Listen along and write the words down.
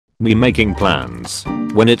Me making plans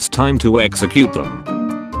when it's time to execute them.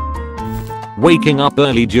 Waking up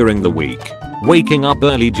early during the week. Waking up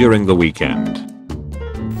early during the weekend.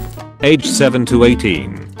 Age 7 to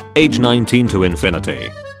 18. Age 19 to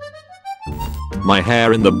infinity. My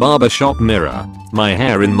hair in the barbershop mirror. My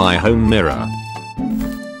hair in my home mirror.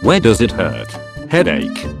 Where does it hurt?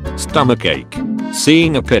 Headache. Stomachache.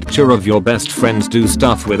 Seeing a picture of your best friends do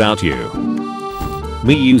stuff without you.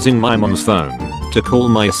 Me using my mom's phone to call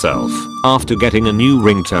myself after getting a new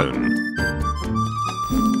ringtone.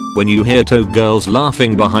 When you hear two girls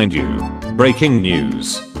laughing behind you. Breaking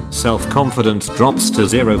news. Self-confidence drops to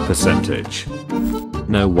 0%.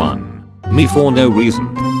 No one. Me for no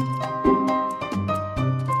reason.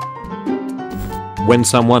 When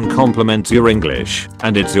someone compliments your English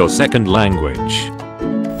and it's your second language.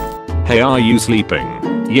 Hey, are you sleeping?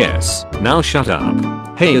 Yes. Now shut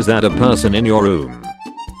up. Hey, is that a person in your room?